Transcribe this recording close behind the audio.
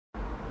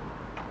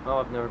Oh,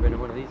 I've never been in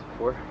one of these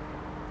before.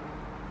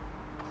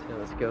 Let's see how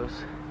this goes.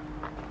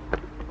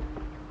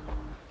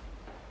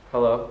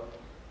 Hello.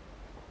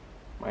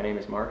 My name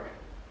is Mark.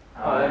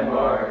 Hi,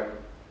 Mark.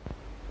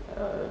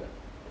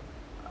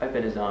 I've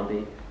been a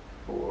zombie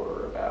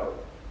for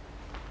about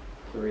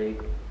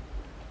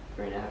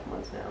 3.5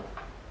 months now.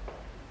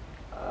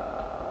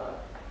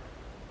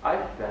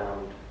 I've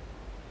found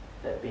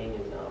that being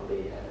a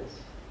zombie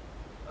has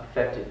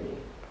affected me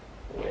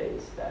in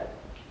ways that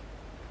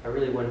I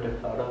really wouldn't have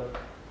thought of.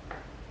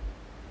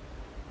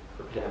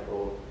 For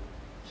example,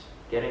 just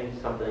getting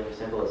something as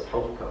simple as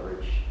health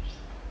coverage.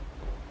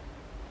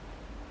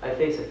 I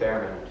face a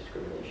fair amount of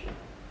discrimination.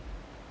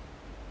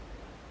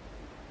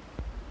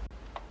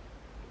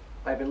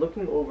 I've been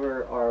looking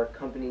over our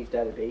company's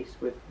database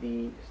with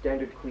the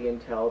standard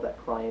clientele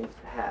that clients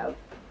have,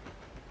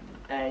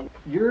 and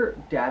your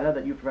data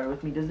that you provided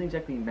with me doesn't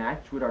exactly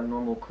match what our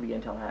normal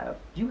clientele have.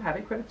 Do you have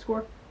a credit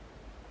score?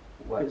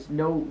 What? Because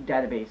no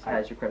database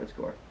has your credit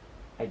score.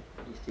 You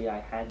see, I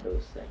had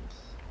those things,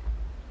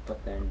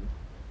 but then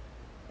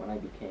when I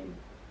became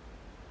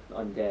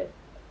undead,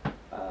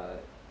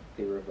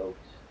 they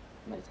revoked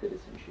my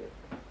citizenship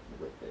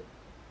with it.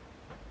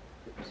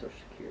 My social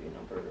security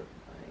number,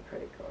 my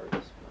credit cards, my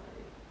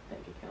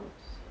bank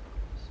accounts.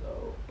 So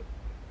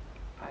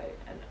I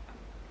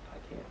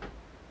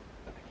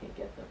can't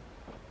get them.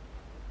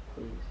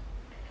 Please.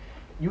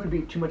 You would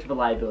be too much of a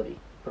liability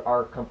for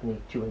our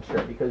company to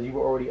insure because you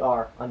already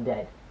are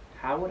undead.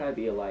 How would I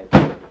be a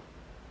liability?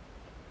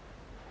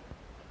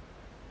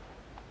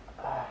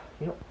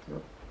 You know,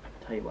 I'll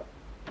tell you what.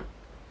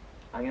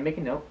 I'm gonna make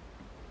a note,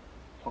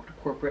 talk to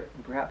corporate,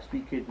 and perhaps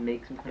we could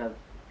make some kind of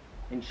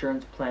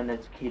insurance plan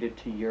that's catered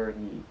to your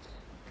needs.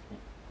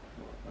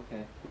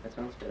 Okay, that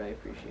sounds good. I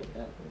appreciate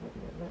that.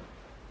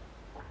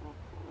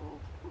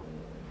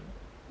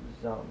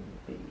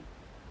 Zombie.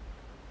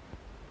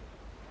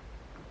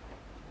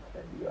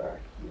 There we are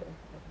here.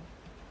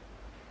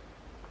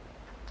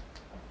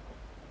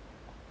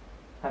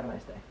 Have a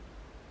nice day.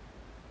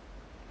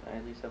 Can I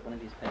at least have one of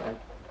these pens?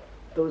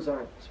 Those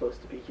aren't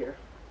supposed to be here.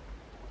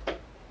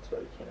 That's why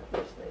we can't have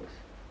these things.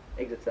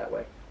 Exits that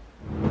way.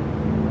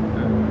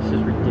 This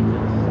is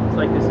ridiculous. It's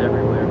like this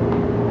everywhere.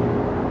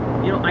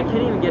 You know, I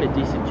can't even get a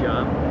decent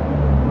job.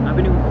 I've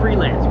been doing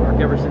freelance work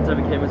ever since I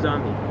became a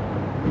zombie.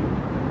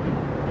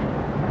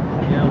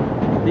 You know,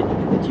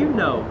 did you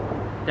know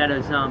that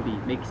a zombie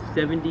makes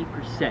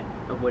 70%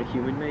 of what a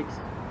human makes?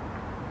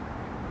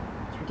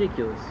 It's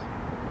ridiculous.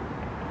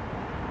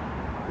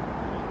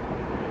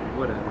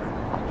 Whatever.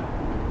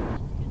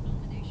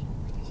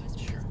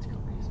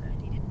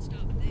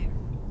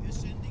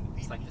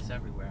 It's like this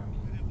everywhere. I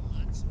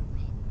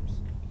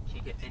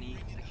can't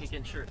get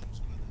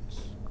insurance.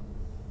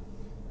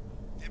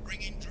 They're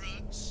bringing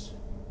drugs,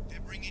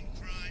 they're bringing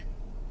crime,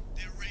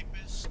 they're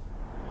rapists.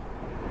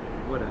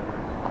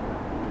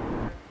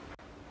 Whatever.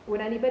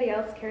 Would anybody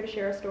else care to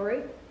share a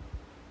story?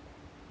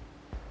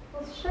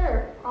 Well,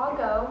 sure, I'll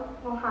go.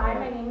 Well, hi,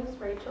 my name is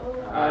Rachel.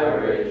 Hi,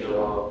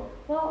 Rachel.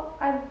 Well,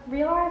 I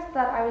realized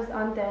that I was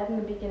undead in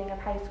the beginning of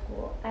high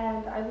school,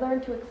 and I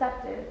learned to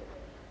accept it,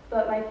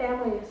 but my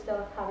family is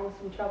still having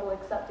some trouble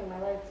accepting my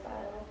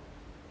lifestyle.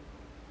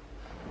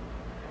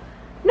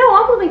 No,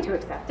 I'm willing to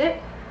accept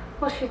it.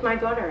 Well, she's my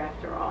daughter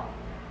after all.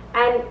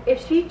 And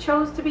if she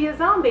chose to be a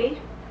zombie,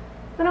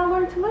 then I'll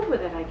learn to live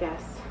with it, I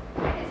guess.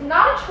 It's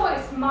not a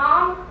choice,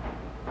 Mom.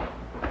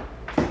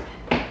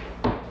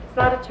 It's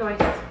not a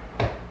choice.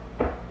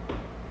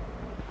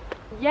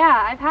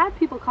 Yeah, I've had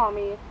people call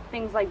me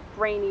things like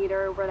brain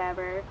eater or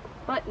whatever,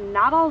 but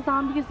not all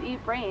zombies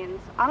eat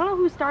brains. I don't know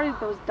who started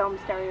those dumb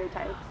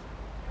stereotypes.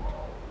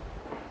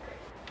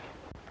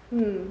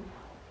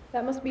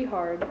 That must be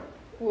hard.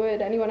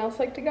 Would anyone else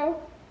like to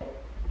go?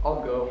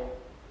 I'll go.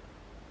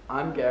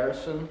 I'm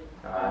Garrison.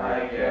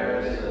 Hi,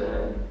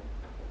 Garrison.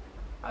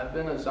 I've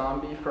been a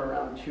zombie for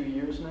around 2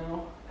 years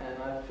now, and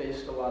I've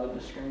faced a lot of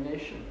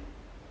discrimination.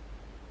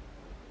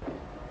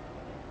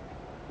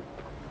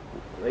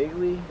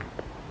 Lately,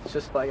 it's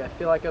just like I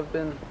feel like I've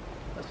been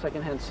a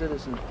secondhand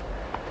citizen.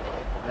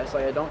 It's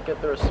like I don't get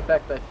the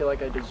respect I feel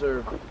like I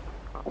deserve.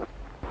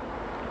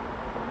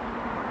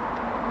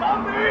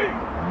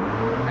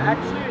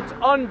 Actually, it's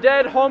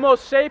undead Homo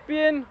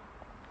sapien.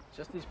 It's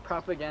just these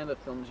propaganda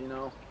films, you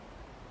know,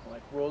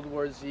 like World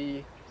War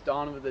Z,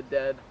 Dawn of the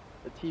Dead,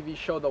 the TV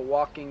show The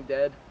Walking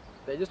Dead.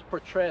 They just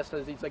portray us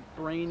as these like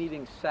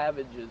brain-eating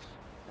savages,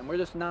 and we're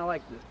just not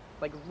like this.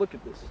 Like, look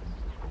at this.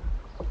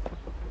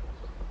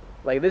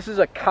 Like, this is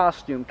a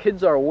costume.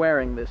 Kids are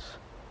wearing this.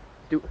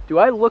 Do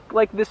I look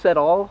like this at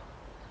all?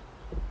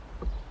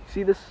 You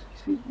see this?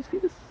 You see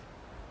this?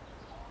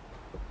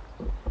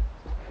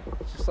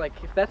 It's just like,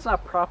 if that's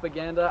not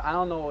propaganda, I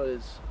don't know what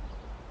is.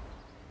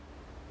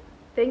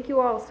 Thank you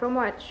all so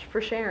much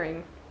for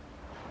sharing.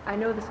 I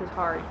know this is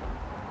hard.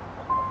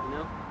 You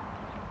know,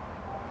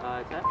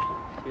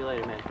 see you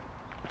later, man.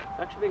 It's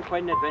actually been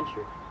quite an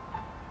adventure.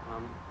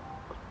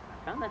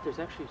 I found that there's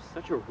actually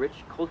such a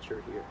rich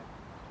culture here.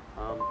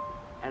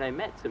 And I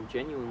met some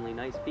genuinely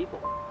nice people.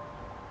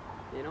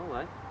 You know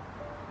what?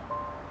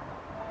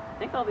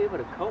 think I'll be able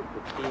to cope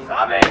with being...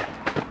 Sami!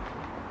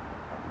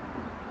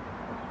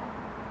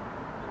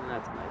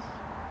 That's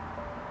nice.